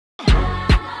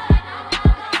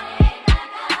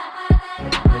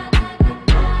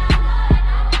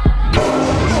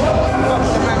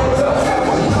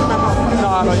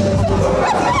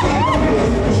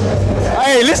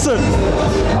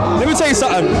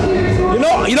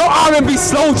You know R&B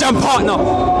slow jam partner.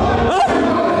 Huh?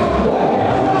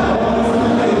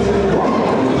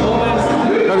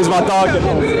 That is my dog.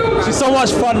 She's so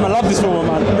much fun, man. I love this woman,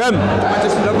 man. Rem.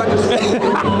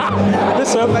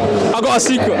 Listen, I got a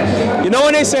secret. You know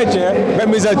when they said, yeah,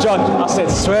 Rem is a judge? I said,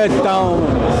 swear down.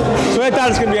 Swear down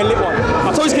it's going to be a lit one.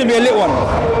 I told you it's going to be a lit one.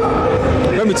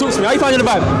 Rem, talk to me. How you finding the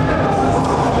vibe?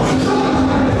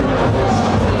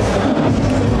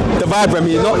 The vibe,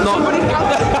 Remy, not.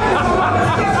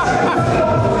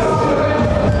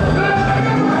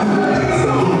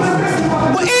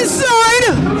 But inside,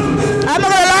 I'm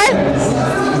not gonna lie,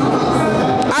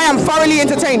 I am thoroughly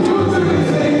entertained.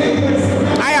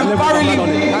 I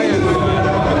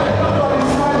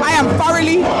am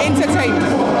thoroughly entertained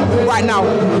right now.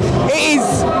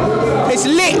 It's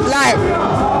lit, like,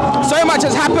 so much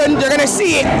has happened, you're gonna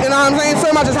see it, you know what I'm saying?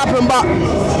 So much has happened, but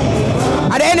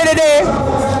at the end of the day,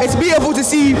 it's beautiful to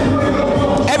see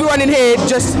everyone in here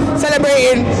just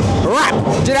celebrating rap,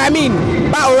 do you know what I mean?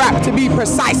 Battle rap, to be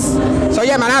precise. So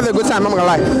yeah, man, I have a good time, I'm not gonna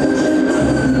lie.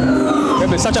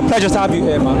 It's such a pleasure to have you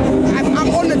here, man. I'm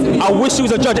honored to be here. I wish you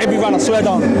was a judge every round, I swear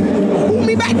down. Pull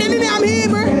me back then, innit? I'm here,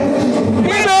 bro. I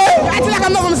feel like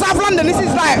I'm not from South London. This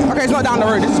is like, okay, it's not down the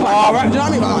road. This is quite far. Do you know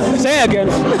what I mean? Say it again.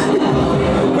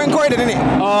 We're in Croydon, innit?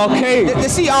 Okay. The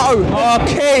CRO.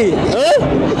 Okay.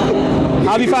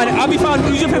 How have you found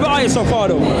who's your favourite artist so far,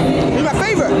 though? Who's my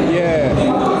favourite? Yeah.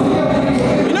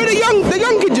 You know the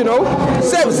young kid, you know,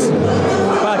 Sebs.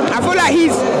 I feel like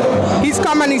he's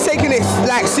come and he's taking it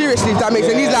like seriously, if that makes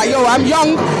sense. He's like, yo, I'm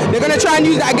young. They're gonna try and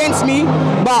use that against me,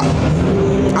 but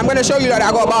I'm gonna show you that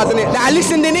I got bars in it. That I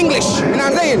listened in English. You know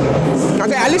what I'm saying?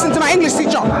 I listened to my English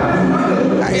teacher.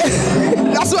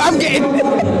 That's what I'm getting.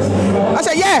 I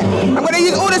said, yeah, I'm gonna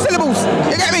use all the syllables.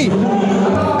 You get me?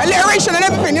 Alliteration and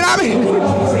everything, you know what I mean?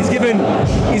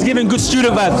 He's giving good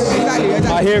student vibes. Exactly.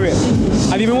 I hear it.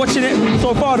 Have you been watching it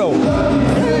so far though?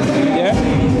 Yeah?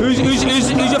 Who's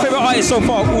your favourite artist so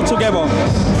far, all together?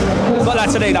 Not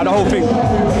like today, like the whole thing.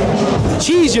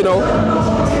 Cheese, you know.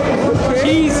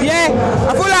 Cheese, yeah.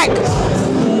 I feel like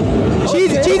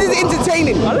Cheese is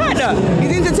entertaining. I like that.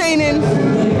 He's entertaining.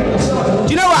 Do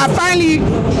you know what? I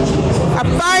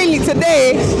finally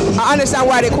today, I understand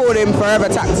why they called him Forever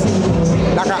Tax.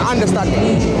 Like, I understand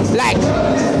it. Like,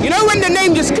 you know when the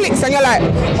name just clicks and you're like,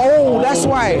 oh, that's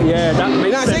why. Yeah, that makes sense.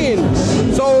 You know what I'm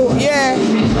saying? So, yeah,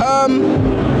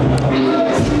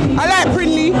 I like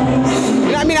Prinley. You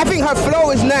know what I mean? I think her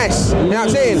flow is nice. You know what I'm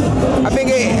saying? I think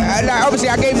like, obviously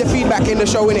I gave the feedback in the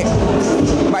show, innit?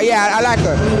 But yeah, I like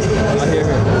her. I hear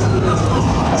it.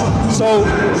 So,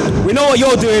 we know what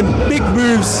you're doing. Big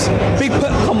moves.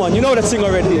 Come on, you know the thing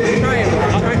already.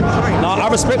 Nah, I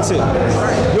respect it.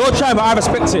 You're trying, but I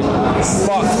respect it.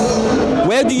 But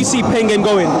where do you see PenGame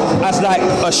going as like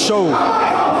a show?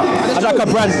 As like a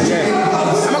brand? Yeah.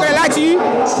 I'm not gonna lie to you.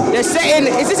 They're setting.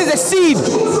 This is a seed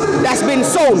that's been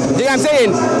sown. Do you know what I'm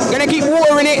saying? Gonna keep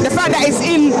watering it. The fact that it's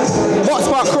in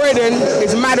Boxpark Croydon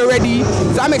is mad already.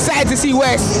 So I'm excited to see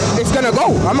where it's gonna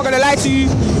go. I'm not gonna lie to you.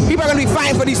 People are gonna be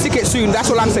fighting for these tickets soon. That's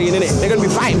all I'm saying, innit? They're gonna be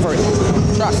fighting for it.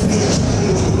 Trust.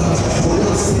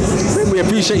 We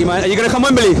appreciate you, man. Are you gonna come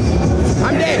Wembley?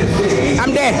 I'm there.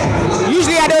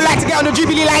 Usually I don't like to get on the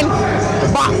Jubilee line,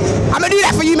 but I'm gonna do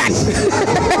that for you, man.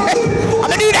 I'm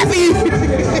gonna do that for you.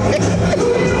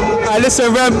 Alright,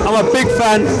 listen, Rem, I'm a big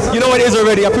fan. You know what it is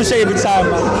already. I appreciate every time,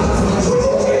 man.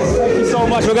 Thank you so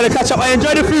much. We're gonna catch up. I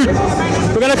enjoy the food.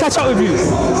 We're gonna catch up with you.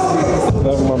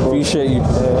 Appreciate you.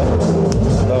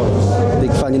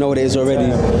 Big fan. You know what it is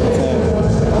already.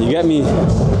 You get me?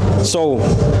 So,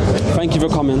 thank you for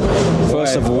coming.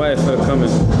 First of all, why for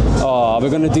coming? Oh, we're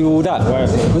gonna do all that. Why?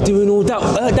 We're doing all that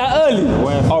that early.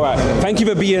 Why? All right. Thank you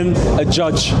for being a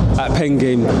judge at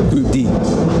PenGame Group D.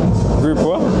 Group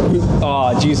what?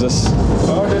 Oh, Jesus.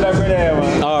 How did I go there,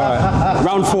 man? All right.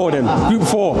 Round 4 then. Group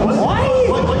 4.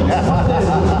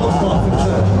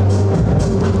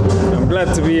 I'm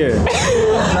glad to be here.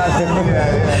 Glad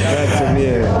to be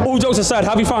here. All jokes aside,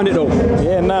 how have you found it though?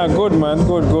 Yeah, nah, good man,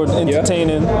 good.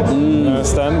 Entertaining. You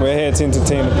understand? We're here to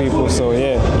entertain the people, so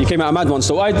yeah. You came out a mad one,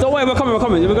 so don't worry, we're coming.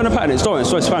 We're gonna pattern it. It's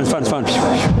fine.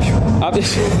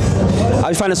 How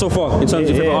you find it so far in terms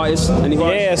of favorite artists?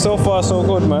 Yeah, so far so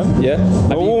good, man. Yeah.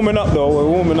 We're warming up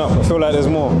though. I feel like there's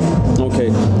more. Okay.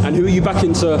 And who are you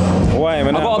backing to? Why,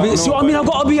 man? See what I mean? I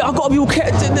gotta be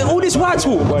okay. All this white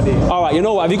talk. All right. You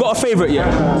know what? Have you got a favorite yet?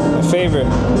 A favorite?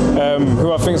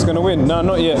 Who I think's gonna win? Nah,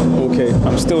 not yet. Okay.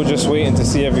 I'm still just waiting to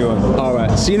see everyone. All right.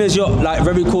 Seeing as you're like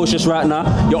very cautious right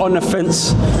now, you're on the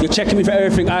fence. You're checking me for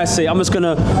everything I say. I'm just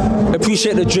gonna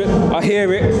appreciate the drip. I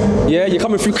hear it. Yeah. You're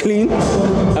coming through clean.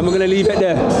 and we're gonna leave it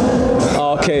there.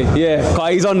 Okay, yeah.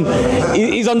 He's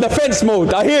on defense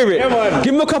mode. I hear it. Yeah, man.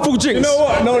 Give him a couple drinks. You know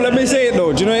what? No, let me say it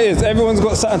though. Do you know what it is? Everyone's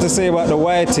got something to say about the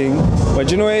wire thing, but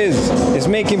do you know what it is? It's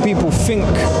making people think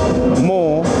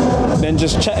more than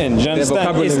just chatting. Do you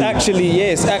understand?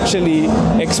 It's actually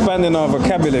expanding our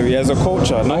vocabulary as a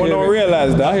culture. No one don't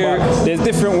realize that. But there's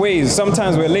different ways.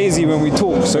 Sometimes we're lazy when we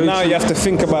talk, so now you have to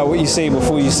think about what you say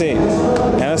before you say it.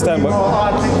 You understand? But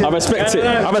I respect it.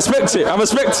 I respect it. I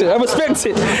respect it. I respect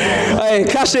it. Hey,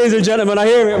 Cash, ladies and gentlemen, I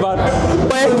hear it, man.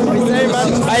 Hey,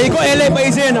 you got here late, but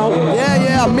he's here now.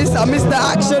 Yeah, I missed the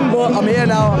action, but I'm here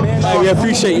now. Hey, we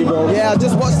appreciate you, bro. Yeah, I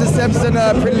just watched the Sebs and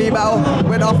Prinley battle.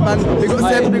 Went off, man. We got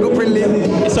Sebs, we got Prinley.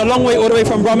 It's a long way all the way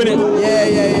from Brum, innit?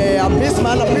 Yeah. I missed,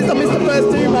 man. I missed the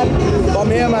first two, man. But I'm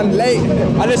here, man. Late.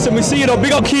 And listen, we see you though.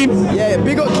 Big up Keem. Yeah,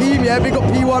 big up Keem. Yeah, big up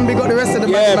P1. Big up the rest of the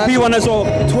man. Yeah, P1 as well.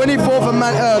 24th of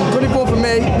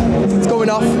May. It's going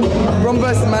off. Brum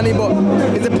versus Manny, but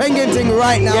it's a PenGame thing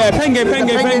right now. Yeah, PenGame thing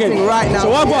right now. So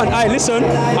what one? Alright, listen.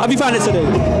 How have you found it today?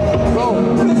 Bro,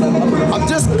 I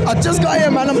just got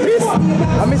here, man. I'm pissed.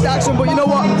 I missed the action, but you know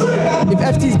what? If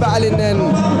FT's battling, then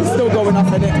it's still going off,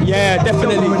 innit? Yeah,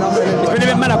 definitely. It's been a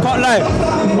bit mad, I can't lie.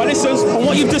 But listen, from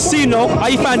what you've just seen though, how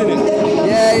you finding it?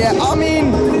 Yeah. I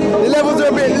mean, the levels are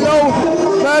a bit low,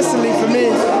 personally, for me.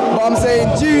 But I'm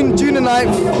saying June the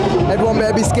 9th, everyone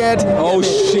better be scared. Oh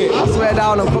shit. I swear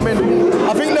down, I'm coming.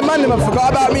 I think the man them have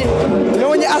forgot about me. You know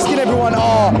when you're asking everyone,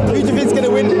 who do you think's gonna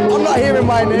win? I'm not hearing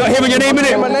my name. You're not hearing your name,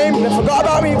 innit? My name, they forgot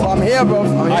about me, but I'm here, bro.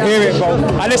 I hear it, bro.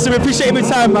 And listen, we appreciate your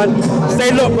time, man.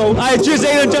 Stay look, bro. Alright, cheers,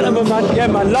 ladies and gentlemen, man. Yeah,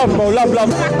 man. Love, bro. Love. I don't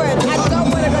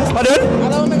want to go. Pardon? I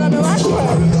don't want to go to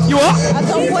Rashford. You what? I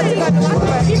don't want to go to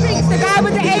Rashford. He thinks the guy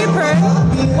with the apron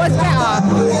was better.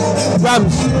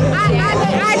 Rams.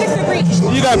 I disagree.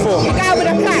 Who you going for? The guy with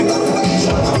the flag.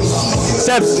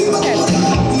 Sebs.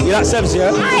 You like Sebs,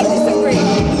 yeah? I disagree.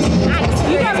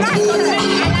 You don't like it.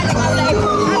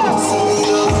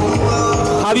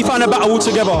 How have you found the battle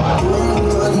altogether?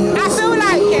 I feel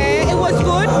like, it was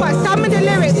good, but some of the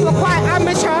lyrics were quite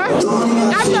amateur.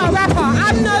 I'm not a rapper.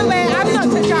 I'm nowhere. I'm not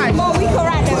to judge. Well, we could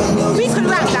rap that. We could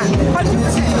rap that.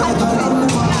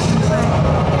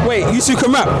 100%. Wait, you two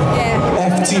can rap?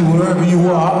 Yeah. FT, wherever you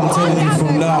are, I'm telling you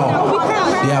from now,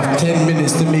 you have 10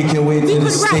 minutes to make your way to the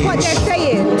stage. We could rap what they're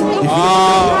saying. If you don't make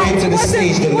your way to the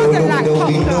stage, then there'll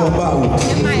be no battle.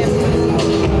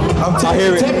 I'm telling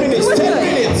you, 10 minutes, 10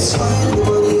 minutes.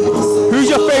 Who's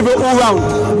your favourite all round?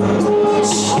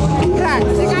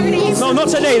 No, not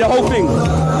today, the whole thing.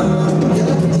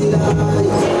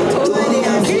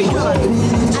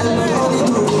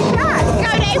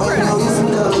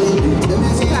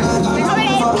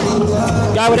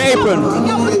 Guy with the apron.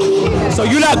 So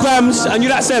you like Grams and you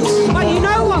like Sebs? But you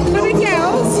know what? For the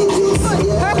girls,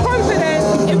 her confidence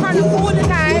in front of all the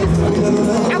guys,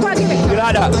 I'm gonna give it to her. You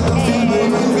like that?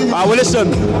 Yeah. Alright, well listen,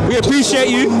 we appreciate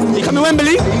you. You coming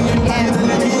Wembley? Yeah.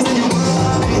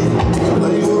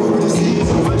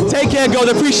 Take care, girls,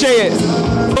 appreciate it.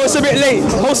 Oh, it's a bit late.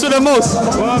 Host of the most.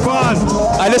 Well, go on.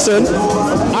 Alright, listen,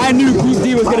 I knew Group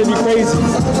D was gonna be crazy.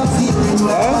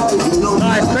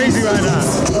 Nah, it's crazy right now.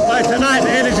 Like tonight,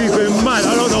 the energy's been mad.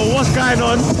 I don't know what's going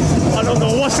on. I don't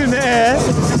know what's in the air.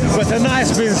 But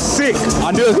tonight's been sick.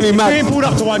 I knew it was gonna be mad. Being pulled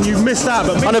up to one, you missed out.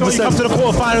 But make sure you come to the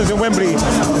quarterfinals in Wembley.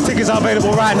 The tickets are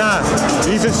available right now.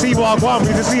 You need to see what I want. We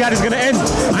need to see how this is gonna end.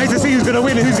 I need to see who's gonna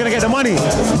win and who's gonna get the money.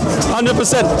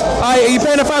 100%. Alright, are you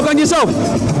paying the £5 yourself?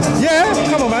 Yeah,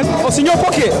 come on, man. Oh, it's in your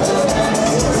pocket.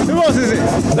 Who else is it?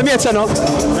 Let me a tenner.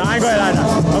 Nah, I ain't got it like that.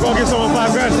 I'm gonna give someone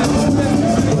 £5 grand.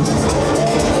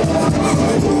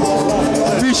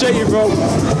 Appreciate you, bro.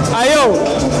 Ayo.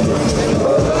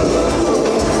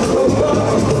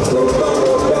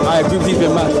 Alright, Group D's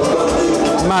been mad.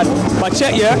 Mad. But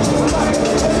check, yeah?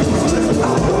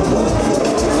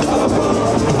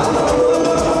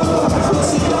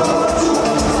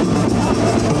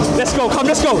 Let's go, come,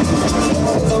 let's go.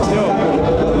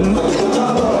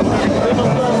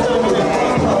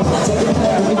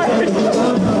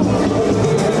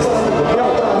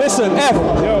 Listen,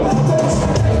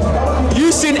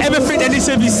 you've seen everything that this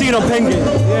have you seen on PenGame.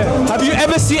 Yeah. Have you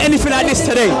ever seen anything like this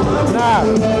today? Nah.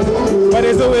 But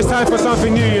there's always time for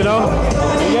something new, you know?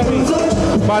 You get me?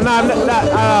 But nah,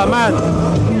 man.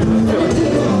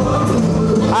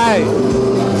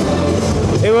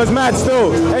 It was mad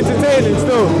still. Entertaining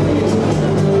still.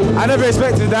 I never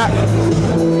expected that.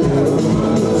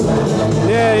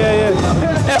 Yeah.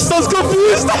 F-Ston's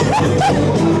confused.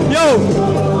 Yo.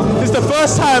 This is the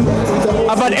first time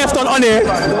I've had F-Don on here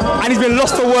and he's been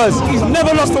lost for words. He's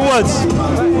never lost for words.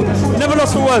 Never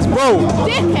lost for words, bro.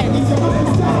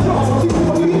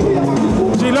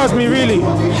 G He loves me, really.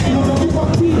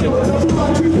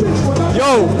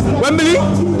 Yo, Wembley?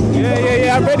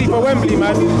 Yeah, I'm ready for Wembley,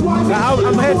 man.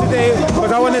 I'm here today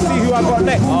because I want to see who I got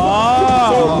next.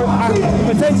 So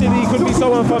potentially it could be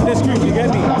someone from this group, you get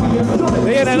me?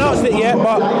 They ain't announced it yet,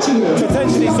 but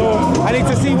potentially, so I need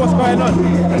to see what's going on.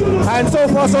 And so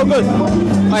far, so good.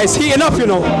 It's heating up, you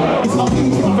know.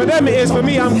 For them it is, for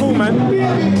me, I'm cool, man.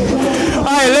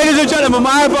 Alright, ladies and gentlemen,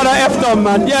 my brother F-Dom,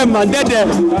 man. Yeah, man, they're there.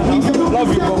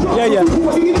 Love you, bro. Yeah.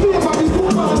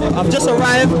 I've just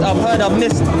arrived. I've heard I've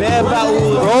missed their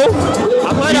battles. Bro,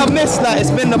 I've heard I've missed that.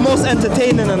 It's been the most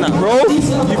entertaining and that. Bro,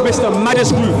 you've missed the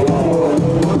maddest group.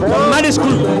 The maddest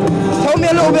group. Tell me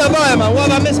a little bit about it, man. What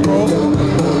have I missed, bro?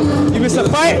 You missed a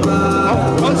fight?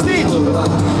 On stage?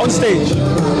 On stage.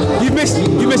 You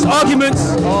missed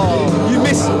arguments. You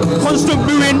missed constant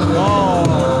booing.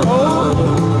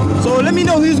 So let me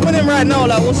know who's winning right now.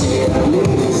 Like, what's...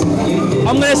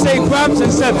 I'm gonna say Grams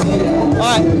and Seb.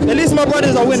 Alright, at least my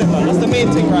brothers are winning, man. That's the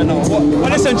main thing right now. Well,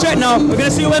 listen, check now. We're gonna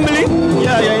see you Wembley.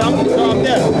 Yeah, I'm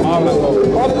there.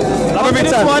 Every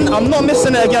time. One, I'm not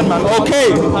missing it again, man. Okay,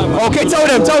 tell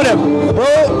them.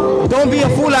 Bro, don't be a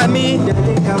fool like me.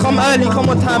 Come early, come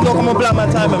on time, don't come on black man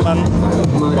timing, man.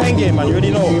 PenGame, man, you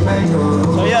already know.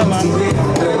 So yeah, man.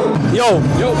 Yo,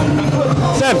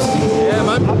 Sebs. Yeah,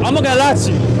 man. I'm not gonna lie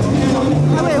to you.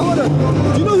 Wait, hold on.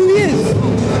 Do you know who he is?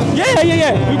 Yeah.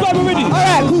 You got him already.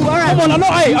 Alright, cool, alright. Come on,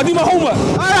 I do my homework.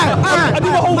 Alright. I do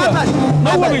my homework.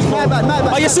 No worries, bro. My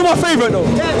bad. But you're still my favourite, though.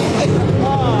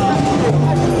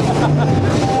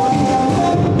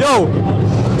 Yo,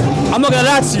 I'm not gonna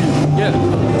lie to you. Yeah.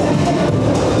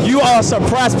 You are a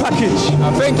surprise package.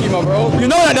 Thank you, my bro. You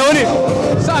know that, though,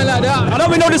 innit? Something like that. I don't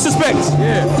mean no disrespect.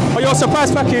 Yeah. But you're a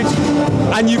surprise package,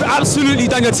 and you've absolutely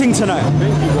done your thing tonight.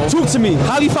 Thank you, bro. Talk to me.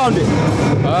 How have you found it?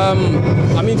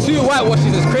 I mean, 2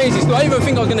 whitewashes is crazy. Still, I didn't even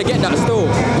think I was gonna get that. Still,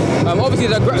 obviously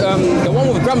the one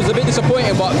with Grams is a bit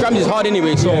disappointing, but Grams is hard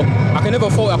anyway, so I can never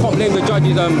fault. I can't blame the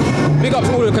judges. Big up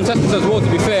to all the contestants as well. To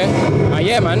be fair,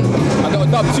 yeah, man. I got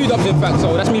a dub, 2 dubs in fact.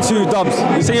 So that's me. 2 dubs.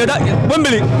 You say you're that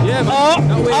Wembley? Yeah, man.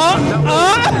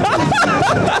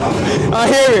 I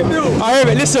hear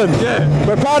it. Listen,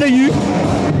 we're proud of you.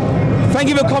 Thank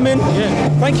you for coming. Yeah.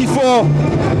 Thank you for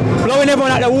blowing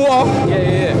everyone out the water.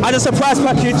 Yeah. As a surprise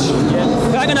package.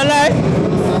 Yeah. I'm gonna lie,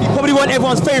 you probably weren't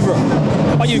everyone's favourite.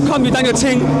 But you come, you done your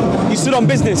thing, you stood on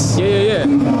business. Yeah.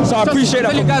 So I appreciate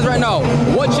that. Tell you guys right now,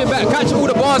 watch it back. Catch all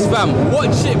the bars, fam.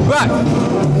 Watch it back.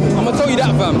 I'm gonna tell you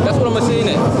that, fam. That's what I'm gonna say,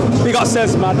 innit? Big up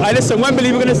sense, man. I listen,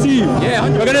 Wembley, we're gonna see you. Yeah,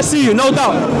 100%. We're gonna see you, no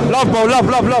doubt. Love, bro,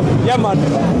 love. Yeah, man.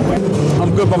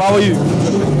 I'm good, bro. How are you?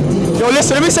 Yo,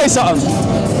 listen, let me say something.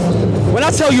 When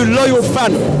I tell you loyal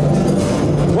fan,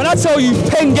 when I tell you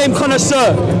PenGame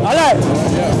connoisseur, I like.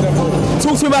 Yeah, definitely.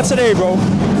 Talk to me about today, bro.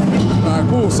 Alright,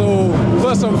 cool. So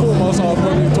first and foremost, I'll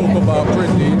probably talk about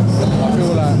Brittany. I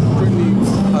feel like Brittany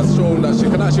has shown that she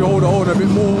can actually hold her own a bit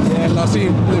more. And I've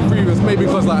seen the previous, maybe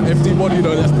because like FT body,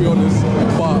 though, let's be honest.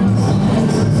 But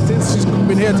since she's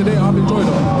been here today, I've enjoyed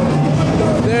her.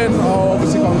 Then I'll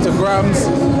obviously come to Grams.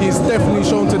 He's definitely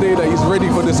shown today that he's ready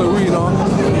for this arena.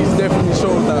 He's definitely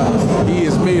shown that he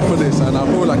is made for this, and I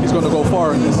feel like he's going to go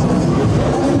far in this.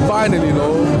 Finally,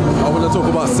 though, I want to talk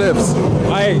about Sebs.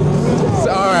 Alright,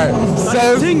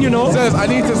 Sebs, you know. Sebs, I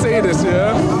need to say this,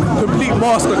 yeah? Complete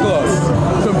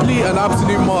masterclass. Complete and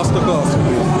absolute masterclass for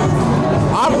me.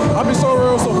 I'll be so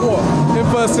real support. Him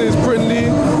versus Brindley,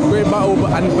 great battle,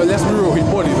 but let's be real, he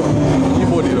bodied her.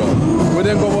 We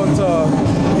then go on to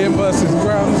him versus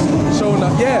Grams, showing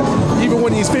that, yeah, even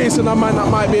when he's facing a man that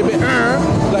might be a bit,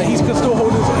 like he can still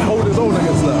hold his own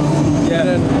against that. Yeah.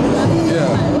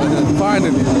 And then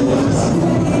finally,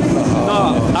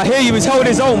 I hear you, he's holding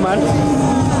his own, man.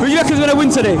 Who do you reckon's gonna win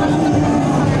today?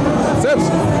 Sebs.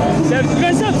 You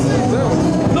going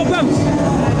Sebs? Not Grams?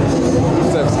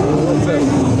 Sebs.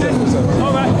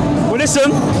 Alright. Well,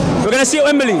 listen, we're gonna see it at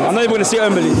Wembley. I'm not even gonna see it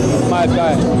at Wembley. My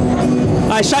guy.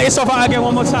 Alright, shout yourself out again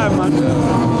one more time, man.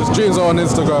 Just dreams are on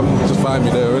Instagram. Just find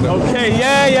me there, innit? Okay,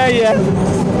 yeah.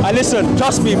 I listen,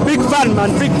 trust me, big fan,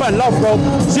 man, big fan, love, bro.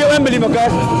 See you at Wembley, my guy.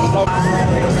 Love.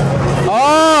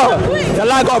 Oh, the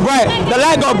light got bright. Alright, the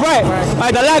light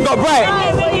got bright.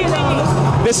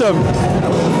 Listen,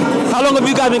 how long have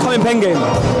you guys been coming PenGame?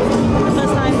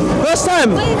 First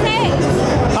time? What do you say?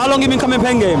 How long have you been coming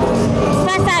PenGame?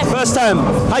 First time.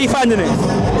 How you finding it?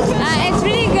 It's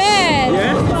really good.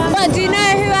 Yeah? But do you know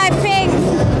who I think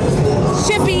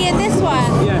should be in this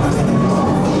one? Yeah.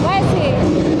 Where is he?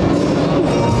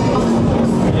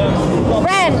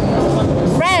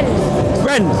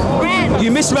 Ren.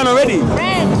 You missed Ren already?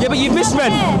 Ren. Yeah, but you missed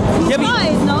Ren. Yeah,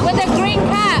 but With the green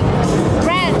cap.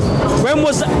 Ren. When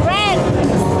was that? Ren.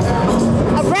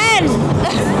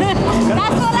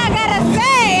 That's all I gotta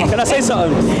say. Can I say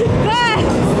something?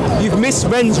 Good. You've missed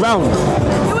Ren's round.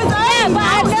 Yeah, but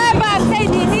I know, but I'm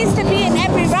saying he needs to be in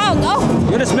every round. Oh.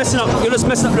 You're just messing up. You're just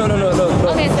messing up. No.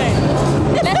 Okay, sorry.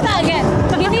 Let's start again.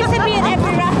 He needs to be in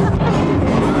every round.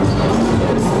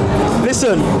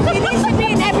 Listen. He needs to be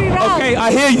in every round. Okay,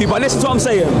 I hear you, but listen to what I'm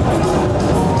saying.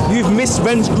 You've missed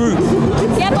Ren's group.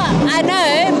 Yeah, but I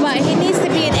know, but he needs to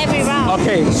be in every round.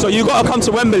 Okay, so you gotta come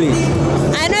to Wembley.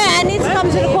 I know, I need to come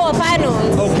to the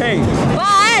quarterfinals. Okay.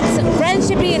 But Ren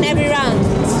should be in every round.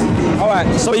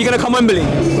 Alright, so you're gonna come Wembley?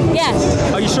 Yes.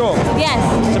 Are you sure? Yes.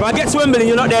 So if I get to Wembley and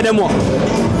you're not there, then what?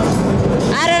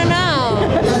 I don't know.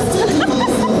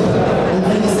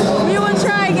 We will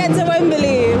try and get to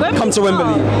Wembley. Come to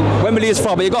Wembley. Wembley is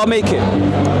far, but you gotta make it.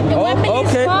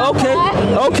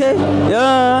 Okay.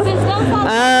 Yeah.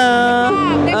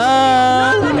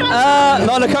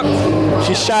 No, the cup.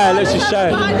 She's shy. Look, she's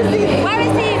shy. Where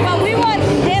is he? But we want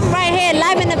him right here,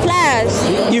 live in the flash.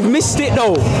 You've missed it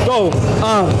though. Go. We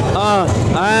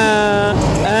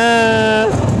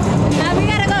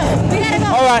gotta go.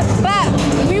 All right. But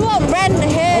we want Ren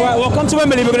here. All right. Well, come to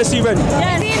Wembley. We're gonna see Ren. Is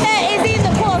he in the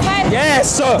quarterfinals? Yes,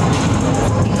 sir.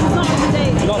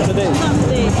 Not today.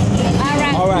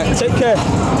 All right. Take care.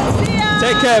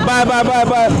 Take care. Bye.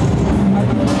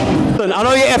 I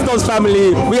know you're F-Don's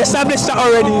family. We established that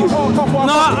already.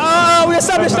 We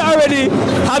established that already.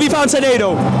 How have you found today,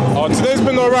 though? Oh, today's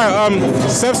been alright.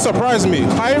 Seth surprised me.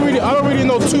 I don't really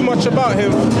know too much about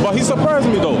him, but he surprised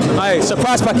me though. Aye,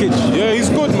 surprise package. Yeah, he's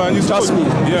good, man. Trust me.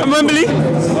 Yeah. From Wembley?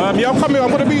 Yeah, I'm coming. I'm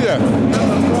gonna be there.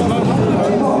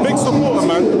 Big supporter,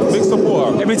 man. Big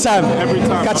supporter. Every time.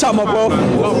 Catch up, my bro.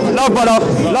 Love, brother.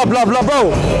 Love,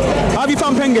 bro. How have you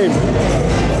found PenGame?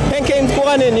 PenGame's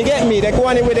going in, you get me? They're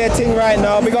going in with their thing right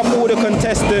now. Big up all the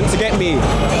contestants, you get me?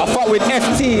 I fuck with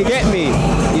FT, you get me?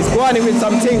 He's going in with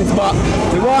some things, but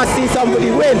we want to see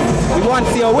somebody win. We want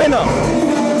to see a winner.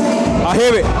 I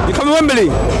hear it. You coming Wembley?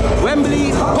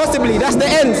 Wembley, possibly. That's the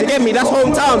end, you get me? That's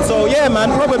hometown. So yeah,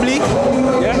 man, probably.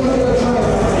 Yeah.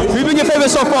 Who's been your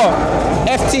favourite so far?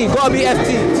 FT, gotta be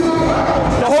FT.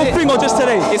 The whole thing or just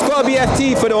today? It's gotta be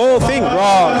FT for the whole thing.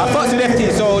 Right. I fucked with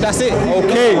FT, so that's it.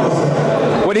 Okay.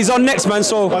 Well, he's on next, man,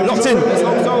 so locked in.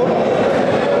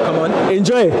 Come on.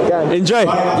 Enjoy.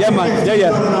 Yeah, man.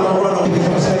 Yeah.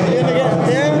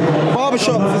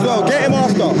 Barbershops as well. Get him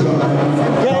after.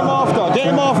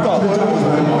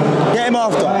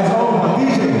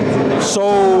 So.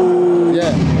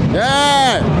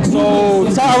 Yeah. So,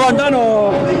 title run done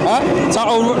or? Huh?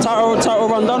 Title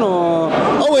run done or?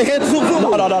 Oh, we're here to zoom. No,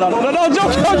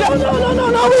 joke. No,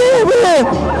 we're here.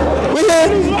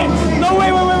 No,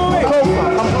 wait.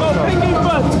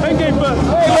 PenGame first.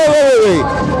 Wait.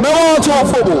 No one talk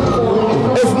football.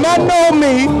 If man know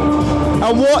me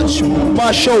and watch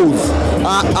my shows,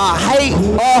 I hate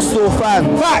Arsenal fans.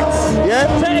 Facts. Yeah?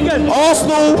 Say it again.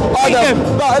 Arsenal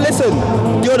are but listen,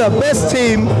 you're the best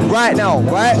team right now,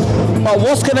 right? But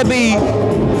what's going to be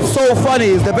so funny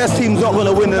is the best team's not going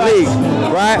to win the league,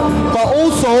 right? But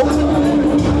also,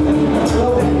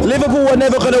 Liverpool are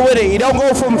never going to win it. You don't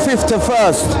go from 5th to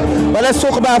 1st. But let's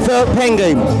talk about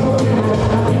PenGame.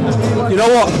 You know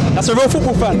what? That's a real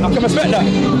football fan. I can respect that.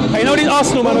 You know these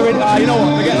Arsenal man already. You know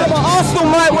what? Forget that. But Arsenal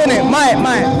might win it. Might.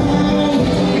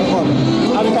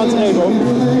 How you found today, bro?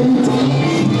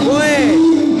 Boy,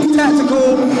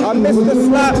 tactical. I missed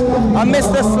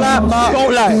the slap, but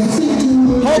don't lie.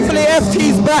 Hopefully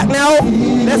FT's back now.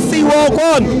 Let's see what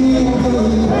on.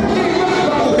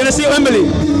 Gonna see Wembley.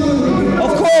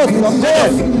 Of course.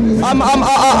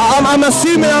 I'm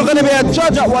assuming I'm gonna be a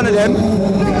judge at one of them.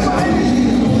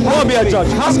 I want to be a judge.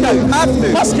 Have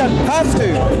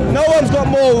to. No one's got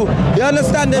more. You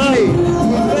understand than me.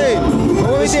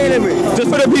 What are we dealing with? Just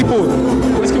for the people.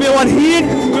 This can be one here.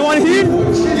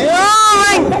 Yeah.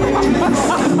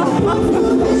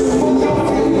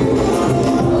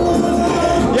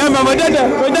 Yeah, man, we're dead there.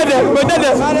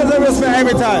 Man doesn't respect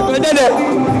every time. We're dead there.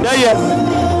 Yeah.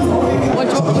 What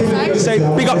do you want to say?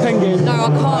 Say, big up PenGame. No, I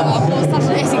can't. I've got such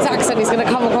an Essex accent. He's going to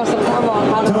come across the camera.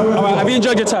 Alright, have you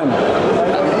enjoyed your time?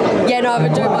 Yeah, no, I've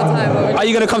enjoyed my time. Are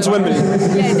you going to come to Wembley?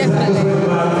 Yeah, definitely.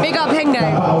 Big up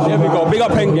PenGame. There we go. Big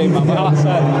up PenGame, man.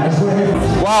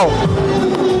 Wow.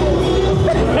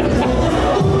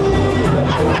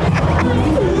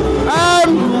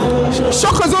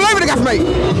 Shockers all over the gaff, mate.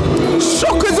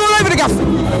 Shockers all over the gaff.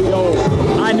 Yo,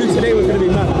 I knew today was going to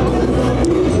be mad.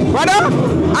 Brother,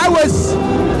 I was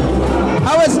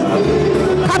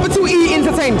capital E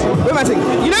entertained with my thing.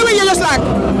 You know when you're just like,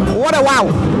 what a wow.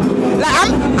 Like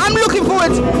I'm looking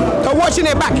forward to watching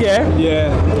it back, yeah?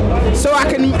 Yeah. so I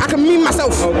can meme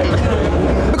myself.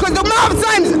 Because the amount of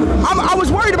times I was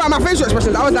worried about my facial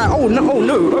expressions. I was like, oh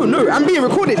no, I'm being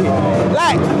recorded.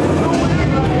 Like,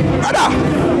 brother,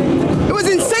 it was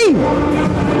insane.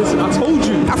 Listen, I told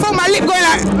you. I felt my lip going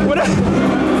like.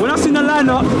 When I seen the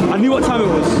lineup, I knew what time it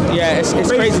was. Yeah, it's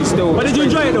crazy still. But did you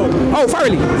enjoy it though? Oh,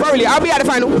 thoroughly. I'll be at the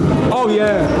final. Oh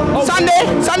yeah. Oh. Sunday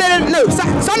the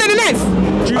 9th.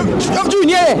 Of June,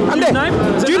 yeah, I'm there.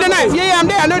 June the 9th, yeah, I'm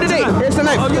there. I know the date. It's the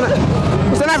 9th.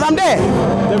 It's the 9th. I'm there.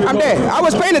 I'm there. I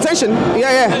was paying attention.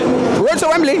 Yeah. Road to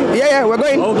Wembley. Yeah, we're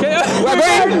going. Okay. We're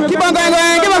going. Keep on going.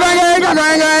 Keep on going.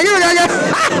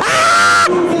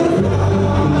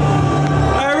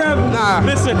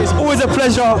 Listen, it's always a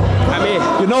pleasure. I'm here.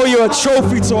 You know you're a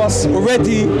trophy to us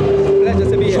already. Pleasure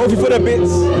to be here. Trophy for the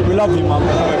bits. We love you, man.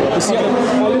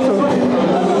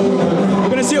 We're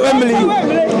gonna see you at Wembley.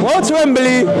 Well to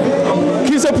Wembley.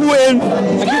 Keep supporting. I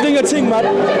keep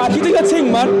doing a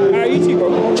thing, man. You too,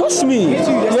 bro. Trust me. The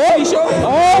Sealey show.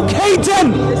 Okay,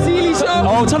 then. The Sealey show.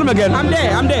 Oh, tell them again. I'm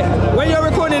there. When you're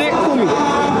recording it, call me.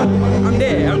 I'm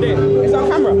there. It's on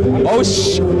camera. I'm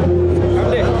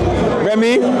there.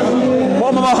 Remy,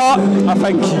 bottom of my heart, I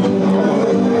thank you.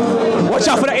 Watch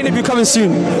out for that interview coming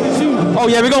soon. Oh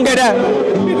yeah, we're gonna get that.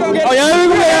 Oh yeah, we're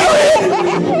gonna get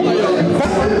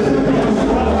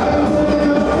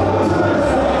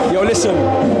that. Yo, listen.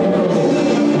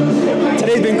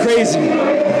 Today's been crazy.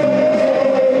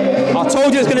 I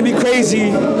told you it's gonna be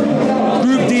crazy.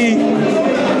 Group D,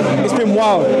 it's been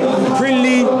wild.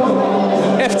 Prinley,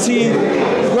 FT,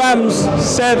 Grams,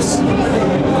 Sebs.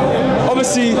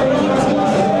 Obviously,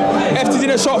 FT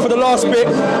didn't shot for the last bit,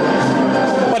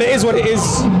 but it is what it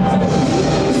is.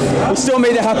 We still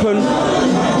made it happen.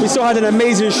 We still had an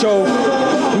amazing show.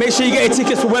 Make sure you get your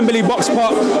tickets for Wembley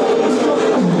Boxpark.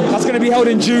 That's going to be held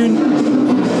in June.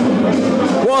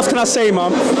 What else can I say,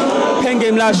 man?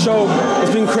 PenGame live show.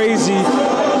 It's been crazy.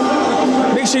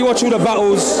 Make sure you watch all the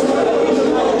battles.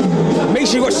 Make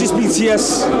sure you watch this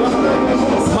BTS.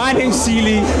 My name's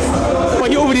Sealey, but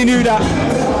you already knew that.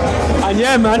 And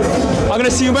yeah, man, I'm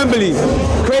gonna see you in Wembley.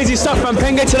 Crazy stuff, man.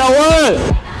 PenGame to the world.